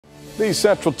The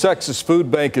Central Texas Food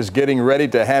Bank is getting ready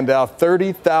to hand out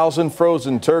 30,000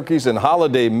 frozen turkeys and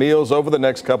holiday meals over the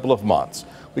next couple of months.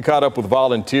 We caught up with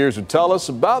volunteers who tell us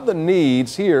about the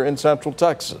needs here in Central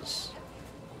Texas.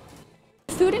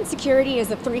 Food insecurity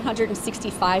is a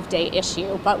 365-day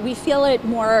issue, but we feel it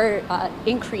more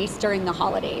increased during the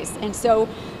holidays. And so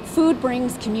food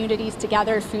brings communities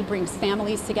together, food brings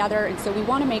families together, and so we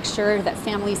want to make sure that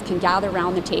families can gather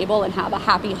around the table and have a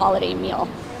happy holiday meal.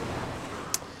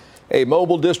 A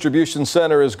mobile distribution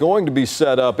center is going to be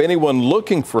set up. Anyone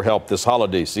looking for help this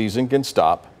holiday season can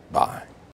stop by.